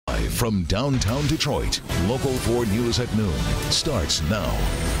Live from downtown Detroit, Local 4 News at noon starts now.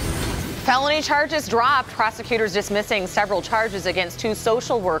 Felony charges dropped. Prosecutors dismissing several charges against 2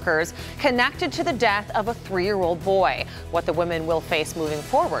 social workers connected to the death of a 3-year-old boy. What the women will face moving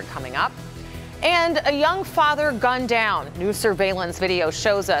forward coming up. And a young father gunned down. New surveillance video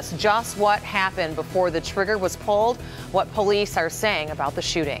shows us just what happened before the trigger was pulled, what police are saying about the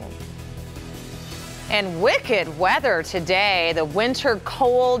shooting. And wicked weather today, the winter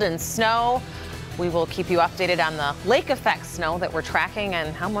cold and snow. We will keep you updated on the lake effect snow that we're tracking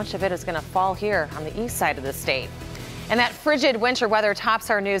and how much of it is going to fall here on the east side of the state. And that frigid winter weather tops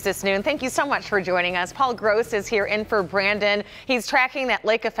our news this noon. Thank you so much for joining us. Paul Gross is here in for Brandon. He's tracking that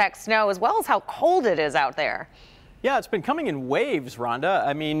lake effect snow as well as how cold it is out there. Yeah, it's been coming in waves, Rhonda.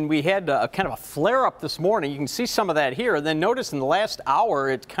 I mean, we had a kind of a flare up this morning. You can see some of that here. And then notice in the last hour,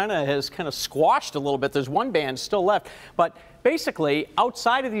 it has squashed a little bit. There's one band still left. But basically,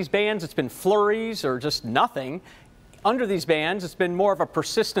 outside of these bands, it's been flurries or just nothing. Under these bands, it's been more of a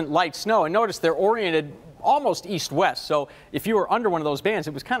persistent light snow. And notice they're oriented almost east-west. So if you were under one of those bands,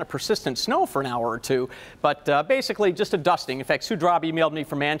 it was kind of persistent snow for an hour or two. But basically just a dusting. In fact, Sue Draub emailed me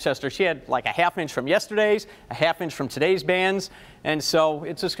from Manchester. She had like a ½ inch from yesterday's, a ½ inch from today's bands. And so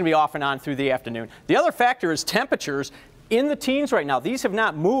it's just going to be off and on through the afternoon. The other factor is temperatures. In the teens right now. These have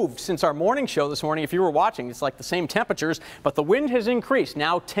not moved since our morning show this morning. If you were watching, it's like the same temperatures, but the wind has increased,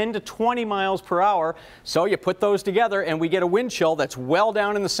 now 10 to 20 miles per hour. So you put those together and we get a wind chill that's well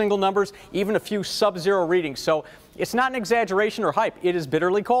down in the single numbers, even a few sub-zero readings. So it's not an exaggeration or hype. It is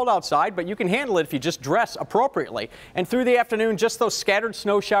bitterly cold outside, but you can handle it if you just dress appropriately. And through the afternoon, just those scattered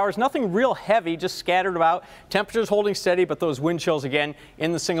snow showers, nothing real heavy, just scattered about. Temperatures holding steady, but those wind chills again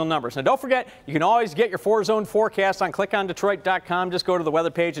in the single numbers. Now don't forget, you can always get your 4-zone forecast on clickondetroit.com. Just go to the weather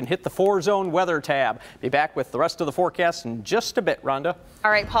page and hit the 4-zone weather tab. Be back with the rest of the forecast in just a bit, Rhonda.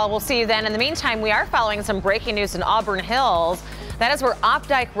 All right, Paul, we'll see you then. In the meantime, we are following some breaking news in Auburn Hills. That is where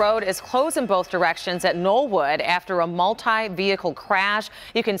Opdyke Road is closed in both directions at Knollwood after a multi-vehicle crash.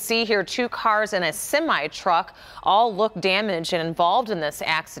 You can see here 2 cars and a semi-truck all look damaged and involved in this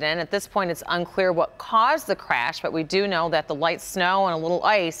accident. At this point, it's unclear what caused the crash, but we do know that the light snow and a little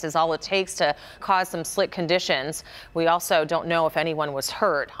ice is all it takes to cause some slick conditions. We also don't know if anyone was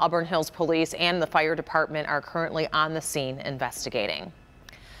hurt. Auburn Hills Police and the fire department are currently on the scene investigating.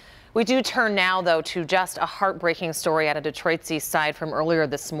 We do turn now, though, to just a heartbreaking story out of Detroit's east side from earlier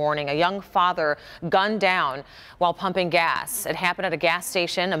this morning. A young father gunned down while pumping gas. It happened at a gas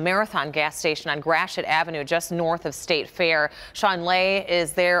station, a Marathon gas station on Gratiot Avenue, just north of State Fair. Sean Lay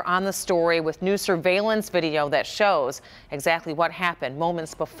is there on the story with new surveillance video that shows exactly what happened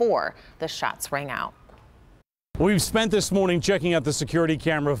moments before the shots rang out. We've spent this morning checking out the security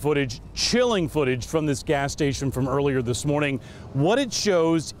camera footage, chilling footage from this gas station from earlier this morning. What it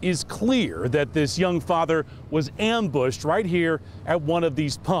shows is clear that this young father was ambushed right here at one of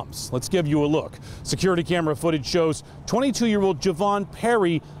these pumps. Let's give you a look. Security camera footage shows 22-year-old Javon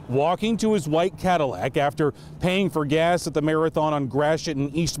Perry walking to his white Cadillac after paying for gas at the Marathon on Gratiot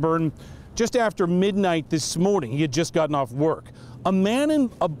and Eastburn. Just after midnight this morning, he had just gotten off work. A man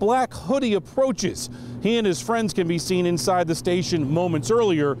in a black hoodie approaches. He and his friends can be seen inside the station moments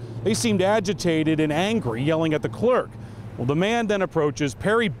earlier. They seemed agitated and angry, yelling at the clerk. Well, the man then approaches.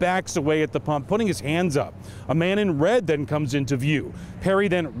 Perry backs away at the pump, putting his hands up. A man in red then comes into view. Perry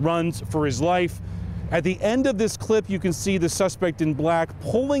then runs for his life. At the end of this clip, you can see the suspect in black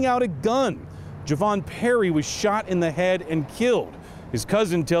pulling out a gun. Javon Perry was shot in the head and killed. His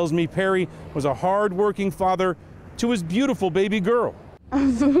cousin tells me Perry was a hard-working father to his beautiful baby girl.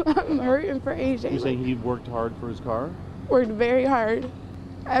 I'm hurting for AJ. You saying he worked hard for his car? Worked very hard.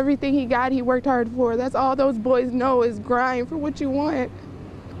 Everything he got, he worked hard for. That's all those boys know is grind for what you want.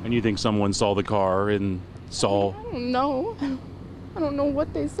 And you think someone saw the car and saw? I don't know. I don't know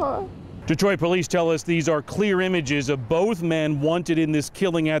what they saw. Detroit police tell us these are clear images of both men wanted in this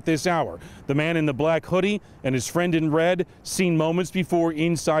killing at this hour. The man in the black hoodie and his friend in red seen moments before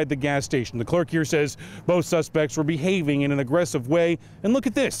inside the gas station. The clerk here says both suspects were behaving in an aggressive way. And look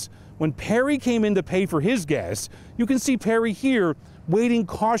at this. When Perry came in to pay for his gas, you can see Perry here waiting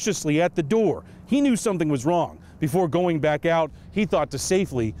cautiously at the door. He knew something was wrong. Before going back out, he thought to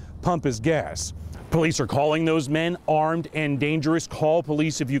safely pump his gas. Police are calling those men armed and dangerous. Call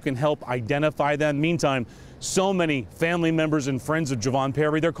police if you can help identify them. Meantime, so many family members and friends of Javon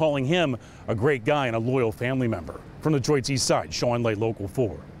Perry, they're calling him a great guy and a loyal family member. From Detroit's east side, Sean Lay, Local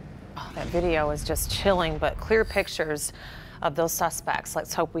 4. Oh, that video is just chilling, but clear pictures of those suspects.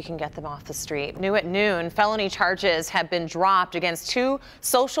 Let's hope we can get them off the street. New at noon, felony charges have been dropped against 2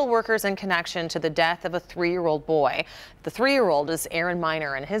 social workers in connection to the death of a 3-year-old boy. The 3-year-old is Aaron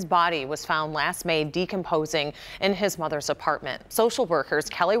Miner, and his body was found last May decomposing in his mother's apartment. Social workers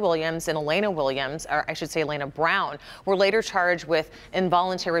Kelly Williams and Elena Brown, were later charged with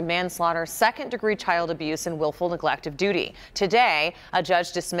involuntary manslaughter, 2nd-degree child abuse, and willful neglect of duty. Today, a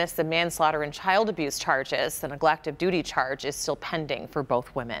judge dismissed the manslaughter and child abuse charges. The neglect of duty charge is still pending for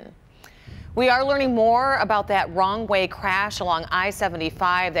both women. We are learning more about that wrong-way crash along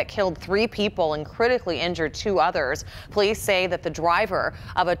I-75 that killed 3 people and critically injured 2 others. Police say that the driver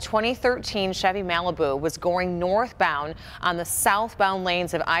of a 2013 Chevy Malibu was going northbound on the southbound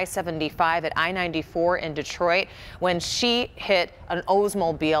lanes of I-75 at I-94 in Detroit when she hit an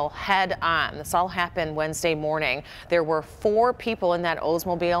Oldsmobile head-on. This all happened Wednesday morning. There were 4 people in that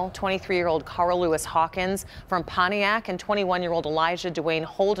Oldsmobile: 23-year-old Carl Lewis Hawkins from Pontiac and 21-year-old Elijah Dwayne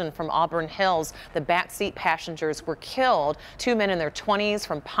Holden from Auburn Hills. The backseat passengers were killed. 2 men in their 20s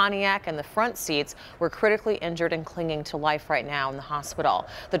from Pontiac and the front seats were critically injured and clinging to life right now in the hospital.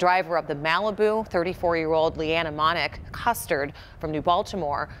 The driver of the Malibu, 34-year-old Leanna Monick Custard from New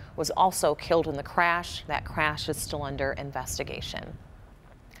Baltimore, was also killed in the crash. That crash is still under investigation.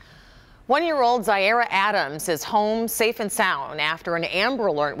 1-year-old Zaira Adams is home safe and sound after an Amber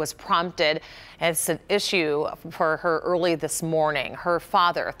Alert was prompted as an issue for her early this morning. Her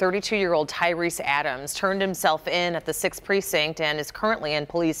father, 32-year-old Tyrese Adams, turned himself in at the 6th Precinct and is currently in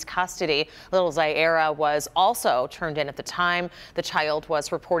police custody. Little Zaira was also turned in at the time. The child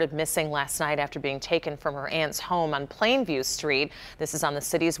was reported missing last night after being taken from her aunt's home on Plainview Street. This is on the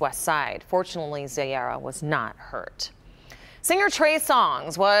city's west side. Fortunately, Zaira was not hurt. Singer Trey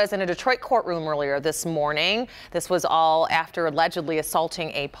Songz was in a Detroit courtroom earlier this morning. This was all after allegedly assaulting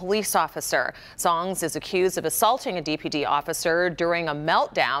a police officer. Songz is accused of assaulting a DPD officer during a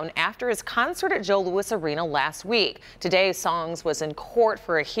meltdown after his concert at Joe Louis Arena last week. Today, Songz was in court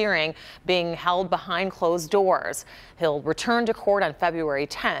for a hearing being held behind closed doors. He'll return to court on February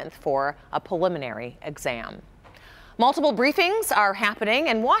 10th for a preliminary exam. Multiple briefings are happening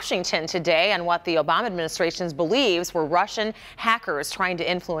in Washington today on what the Obama administration believes were Russian hackers trying to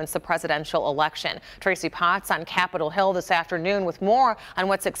influence the presidential election. Tracy Potts on Capitol Hill this afternoon with more on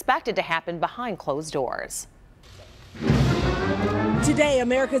what's expected to happen behind closed doors. Today,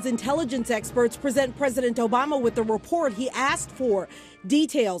 America's intelligence experts present President Obama with the report he asked for,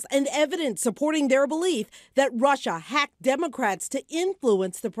 details and evidence supporting their belief that Russia hacked Democrats to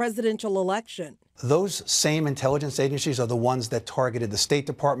influence the presidential election. Those same intelligence agencies are the ones that targeted the State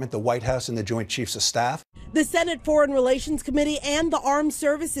Department, the White House, and the Joint Chiefs of Staff. The Senate Foreign Relations Committee and the Armed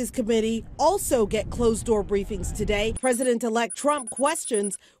Services Committee also get closed-door briefings today. President-elect Trump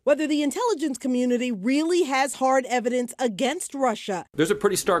questions whether the intelligence community really has hard evidence against Russia. There's a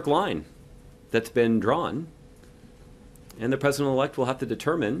pretty stark line that's been drawn, and the president-elect will have to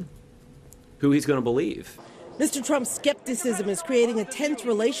determine who he's going to believe. Mr. Trump's skepticism is creating a tense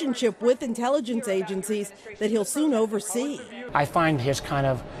relationship with intelligence agencies that he'll soon oversee. I find his kind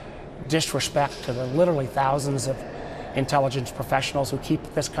of disrespect to the literally thousands of intelligence professionals who keep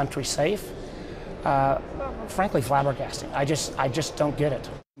this country safe, frankly, flabbergasting. I just don't get it.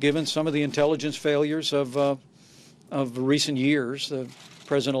 Given some of the intelligence failures of recent years, the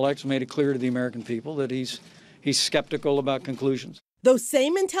president-elect made it clear to the American people that he's skeptical about conclusions. Those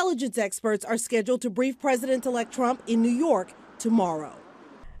same intelligence experts are scheduled to brief President-elect Trump in New York tomorrow.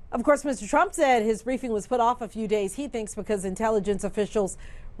 Of course, Mr. Trump said his briefing was put off a few days, he thinks, because intelligence officials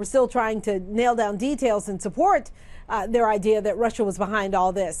were still trying to nail down details and support their idea that Russia was behind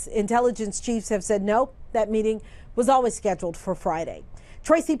all this. Intelligence chiefs have said no, that meeting was always scheduled for Friday.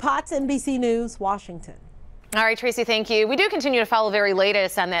 Tracy Potts, NBC News, Washington. All right, Tracy, thank you. We do continue to follow the very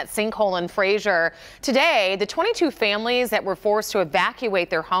latest on that sinkhole in Fraser. Today, the 22 families that were forced to evacuate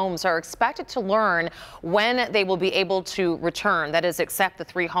their homes are expected to learn when they will be able to return. That is, except the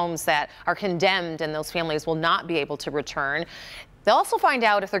 3 homes that are condemned, and those families will not be able to return. They'll also find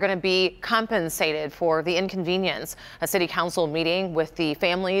out if they're going to be compensated for the inconvenience. A city council meeting with the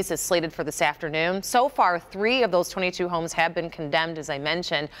families is slated for this afternoon. So far, 3 of those 22 homes have been condemned, as I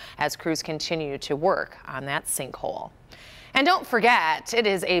mentioned, as crews continue to work on that sinkhole. And don't forget, it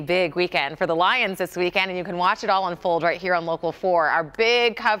is a big weekend for the Lions this weekend, and you can watch it all unfold right here on Local 4. Our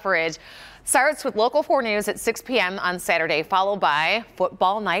big coverage starts with Local 4 News at 6 p.m. on Saturday, followed by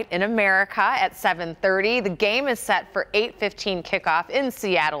Football Night in America at 7:30. The game is set for 8:15 kickoff in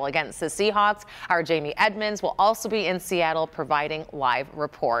Seattle against the Seahawks. Our Jamie Edmonds will also be in Seattle providing live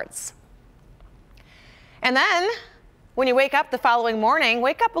reports. And then When you wake up the following morning,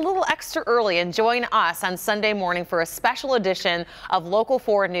 wake up a little extra early and join us on Sunday morning for a special edition of Local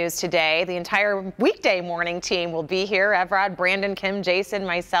 4 News Today. The entire weekday morning team will be here. Evrod, Brandon, Kim, Jason,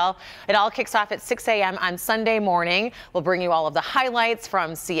 myself. It all kicks off at 6 a.m. on Sunday morning. We'll bring you all of the highlights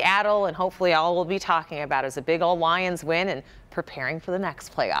from Seattle, and hopefully all we'll be talking about is a big old Lions win and preparing for the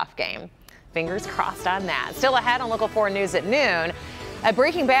next playoff game. Fingers crossed on that. Still ahead on Local 4 News at noon. A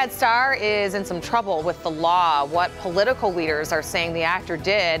Breaking Bad star is in some trouble with the law. What political leaders are saying the actor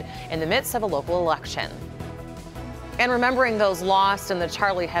did in the midst of a local election. And remembering those lost in the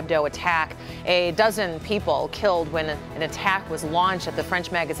Charlie Hebdo attack, a dozen people killed when an attack was launched at the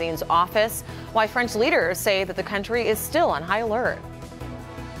French magazine's office. Why French leaders say that the country is still on high alert.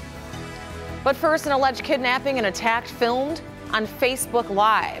 But first, an alleged kidnapping and attack filmed on Facebook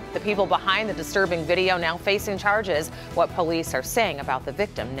Live. The people behind the disturbing video now facing charges. What police are saying about the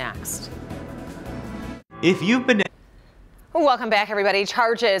victim next. If you've been... Welcome back, everybody.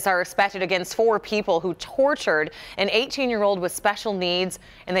 Charges are expected against 4 people who tortured an 18-year-old with special needs,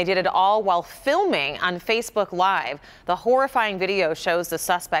 and they did it all while filming on Facebook Live. The horrifying video shows the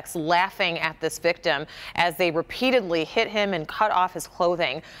suspects laughing at this victim as they repeatedly hit him and cut off his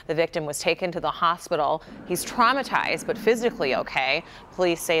clothing. The victim was taken to the hospital. He's traumatized but physically okay.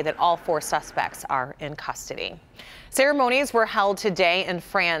 Police say that all 4 suspects are in custody. Ceremonies were held today in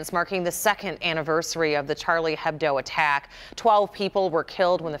France, marking the 2nd anniversary of the Charlie Hebdo attack. 12 people were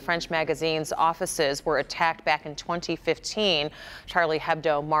killed when the French magazine's offices were attacked back in 2015. Charlie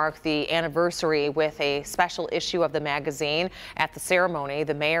Hebdo marked the anniversary with a special issue of the magazine. At the ceremony,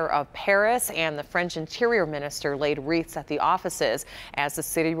 the mayor of Paris and the French interior minister laid wreaths at the offices as the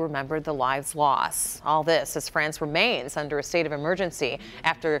city remembered the lives lost. All this as France remains under a state of emergency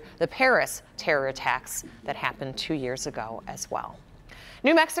after the Paris terror attacks that happened 2 years ago as well.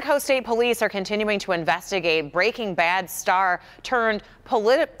 New Mexico State Police are continuing to investigate Breaking Bad star turned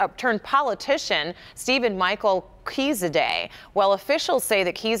politician Stephen Michael Quezada. Well, officials say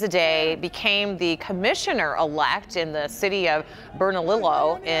that Quezada became the commissioner-elect in the city of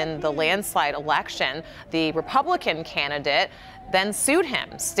Bernalillo in the landslide election. The Republican candidate then sued him,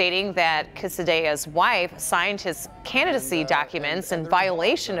 stating that Quezada's wife signed his candidacy documents in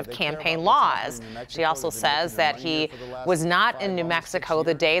violation of campaign laws. She also says that he was not in New Mexico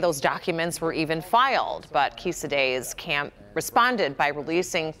the day those documents were even filed, but Quezada's camp responded by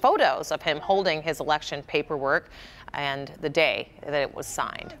releasing photos of him holding his election paperwork and the day that it was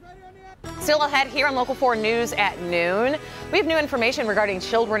signed. Still ahead here on Local 4 News at noon, we have new information regarding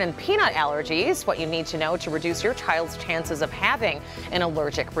children and peanut allergies, what you need to know to reduce your child's chances of having an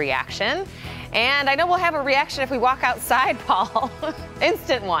allergic reaction. And I know we'll have a reaction if we walk outside, Paul.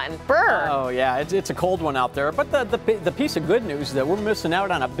 Instant one. Brr. Oh, yeah, it's a cold one out there. But the piece of good news is that we're missing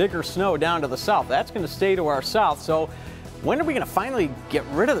out on a bigger snow down to the south. That's going to stay to our south. So when are we going to finally get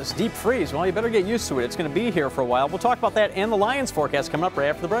rid of this deep freeze? Well, you better get used to it. It's going to be here for a while. We'll talk about that and the Lions forecast coming up right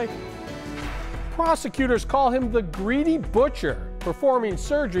after the break. Prosecutors call him the greedy butcher, performing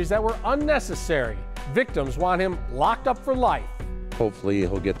surgeries that were unnecessary. Victims want him locked up for life. Hopefully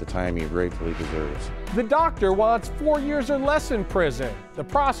he'll get the time he rightfully deserves. The doctor wants 4 years or less in prison. The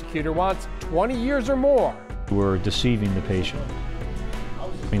prosecutor wants 20 years or more. We're deceiving the patient.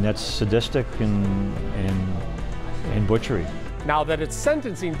 I mean, that's sadistic and butchery. Now that it's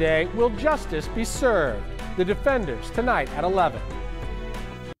sentencing day, will justice be served? The defenders tonight at 11.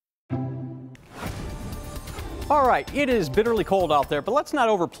 All right, it is bitterly cold out there, but let's not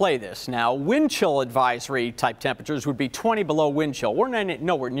overplay this now. Wind chill advisory type temperatures would be 20 below wind chill. We're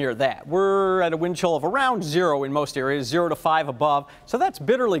nowhere near that. We're at a wind chill of around 0 in most areas, 0 to 5 above. So that's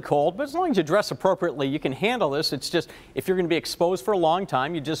bitterly cold, but as long as you dress appropriately, you can handle this. It's just, if you're going to be exposed for a long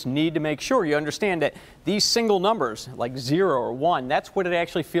time, you just need to make sure you understand that these single numbers, like 0 or 1, that's what it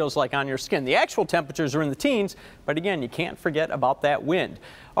actually feels like on your skin. The actual temperatures are in the teens, but again, you can't forget about that wind.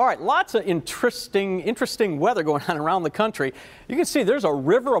 All right, lots of interesting weather going on around the country. You can see there's a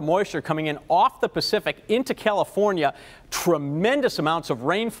river of moisture coming in off the Pacific into California. Tremendous amounts of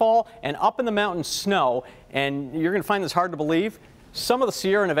rainfall and up in the mountains snow. And you're going to find this hard to believe. Some of the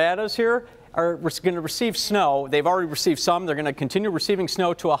Sierra Nevadas here are going to receive snow. They've already received some. They're going to continue receiving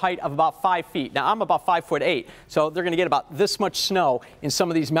snow to a height of about 5 feet. Now, I'm about 5'8", so they're going to get about this much snow in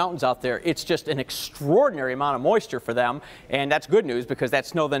some of these mountains out there. It's just an extraordinary amount of moisture for them, and that's good news because that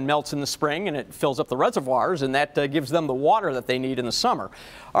snow then melts in the spring and it fills up the reservoirs, and that gives them the water that they need in the summer.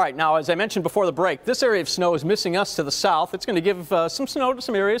 All right, now, as I mentioned before the break, this area of snow is missing us to the south. It's going to give some snow to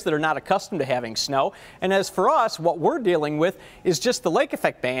some areas that are not accustomed to having snow. And as for us, what we're dealing with is just the lake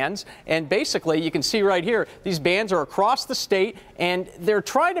effect bands, and basically basically, you can see right here, these bands are across the state, and they're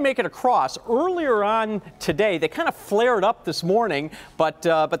trying to make it across. Earlier on today, they kind of flared up this morning, but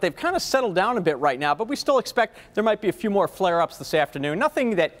they've kind of settled down a bit right now. But we still expect there might be a few more flare-ups this afternoon.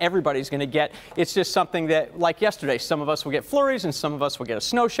 Nothing that everybody's going to get. It's just something that, like yesterday, some of us will get flurries and some of us will get a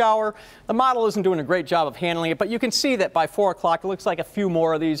snow shower. The model isn't doing a great job of handling it, but you can see that by 4 o'clock, it looks like a few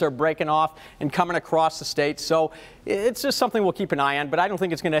more of these are breaking off and coming across the state. So it's just something we'll keep an eye on, but I don't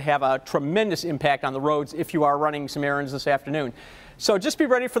think it's going to have a tremendous impact on the roads if you are running some errands this afternoon. So just be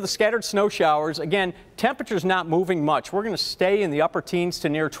ready for the scattered snow showers. Again, temperatures not moving much. We're going to stay in the upper teens to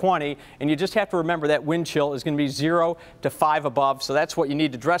near 20, and you just have to remember that wind chill is going to be 0 to 5 above, so that's what you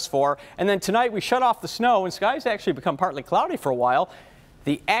need to dress for. And then tonight we shut off the snow, and skies actually become partly cloudy for a while.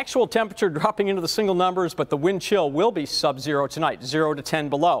 The actual temperature dropping into the single numbers, but the wind chill will be sub-zero tonight, 0 to 10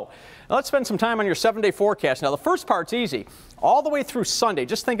 below. Now let's spend some time on your 7-day forecast. Now the first part's easy. All the way through Sunday,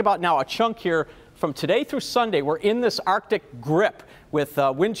 just think about now a chunk here from today through Sunday. We're in this Arctic grip with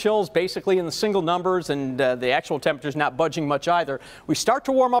wind chills basically in the single numbers, and the actual temperatures not budging much either. We start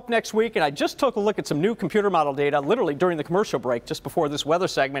to warm up next week, and I just took a look at some new computer model data literally during the commercial break just before this weather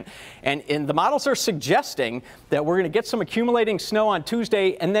segment, and the models are suggesting that we're going to get some accumulating snow on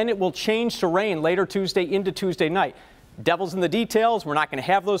Tuesday, and then it will change to rain later Tuesday into Tuesday night. Devil's in the details. We're not going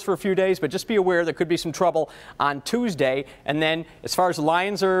to have those for a few days, but just be aware there could be some trouble on Tuesday. And then as far as the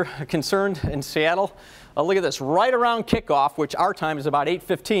Lions are concerned in Seattle, look at this. Right around kickoff, which our time is about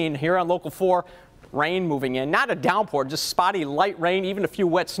 8:15 here on Local 4, rain moving in. Not a downpour, just spotty light rain, even a few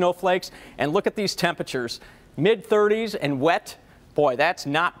wet snowflakes. And look at these temperatures. Mid-30s and wet. Boy, that's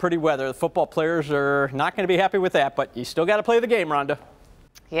not pretty weather. The football players are not going to be happy with that, but you still got to play the game, Rhonda.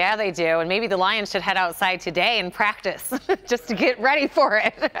 Yeah, they do. And maybe the Lions should head outside today and practice just to get ready for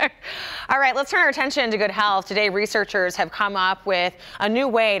it. All right, let's turn our attention to good health. Today, researchers have come up with a new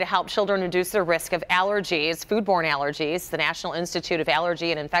way to help children reduce their risk of allergies, foodborne allergies. The National Institute of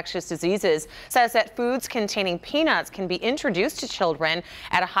Allergy and Infectious Diseases says that foods containing peanuts can be introduced to children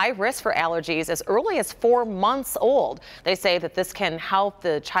at a high risk for allergies as early as 4 months old. They say that this can help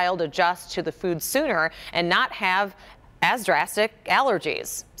the child adjust to the food sooner and not have as drastic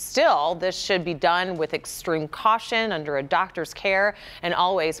allergies. Still, this should be done with extreme caution under a doctor's care and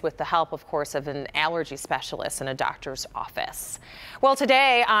always with the help, of course, of an allergy specialist in a doctor's office. Well,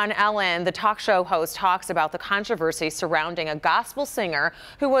 today on Ellen, the talk show host talks about the controversy surrounding a gospel singer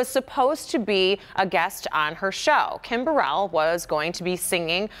who was supposed to be a guest on her show. Kim Burrell was going to be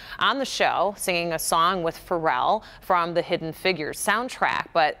singing on the show, singing a song with Pharrell from the Hidden Figures soundtrack,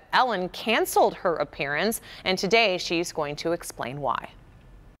 but Ellen canceled her appearance, and today she's going to explain why.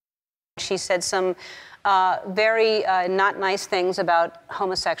 She said some very not nice things about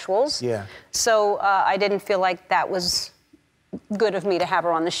homosexuals. Yeah. So I didn't feel like that was good of me to have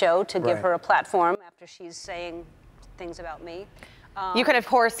her on the show, to give her a platform after she's saying things about me. You can, of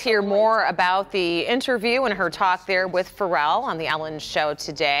course, hear more about the interview and her talk there with Pharrell on the Ellen Show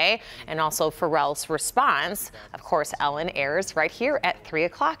today, and also Pharrell's response. Of course, Ellen airs right here at 3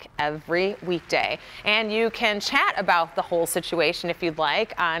 o'clock every weekday. And you can chat about the whole situation if you'd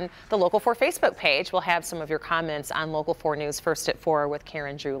like on the Local 4 Facebook page. We'll have some of your comments on Local 4 News First at 4 with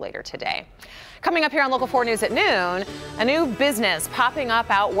Karen Drew later today. Coming up here on Local 4 News at noon, a new business popping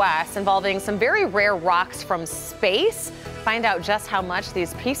up out west involving some very rare rocks from space. Find out just how much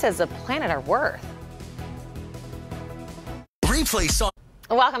these pieces of planet are worth. Replay song.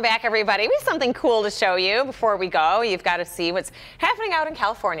 Welcome back, everybody. We have something cool to show you before we go. You've got to see what's happening out in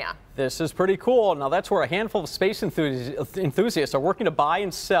California. This is pretty cool. Now, that's where a handful of space enthusiasts are working to buy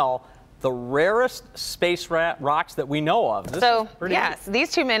and sell the rarest space rocks that we know of. So, yes,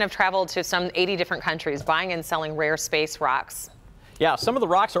 these two men have traveled to some 80 different countries buying and selling rare space rocks. Yeah, some of the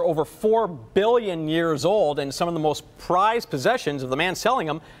rocks are over 4 billion years old, and some of the most prized possessions of the man selling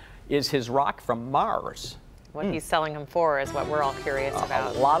them is his rock from Mars. What he's selling them for is what we're all curious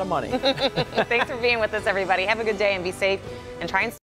about. A lot of money. Thanks for being with us, everybody. Have a good day and be safe, and try and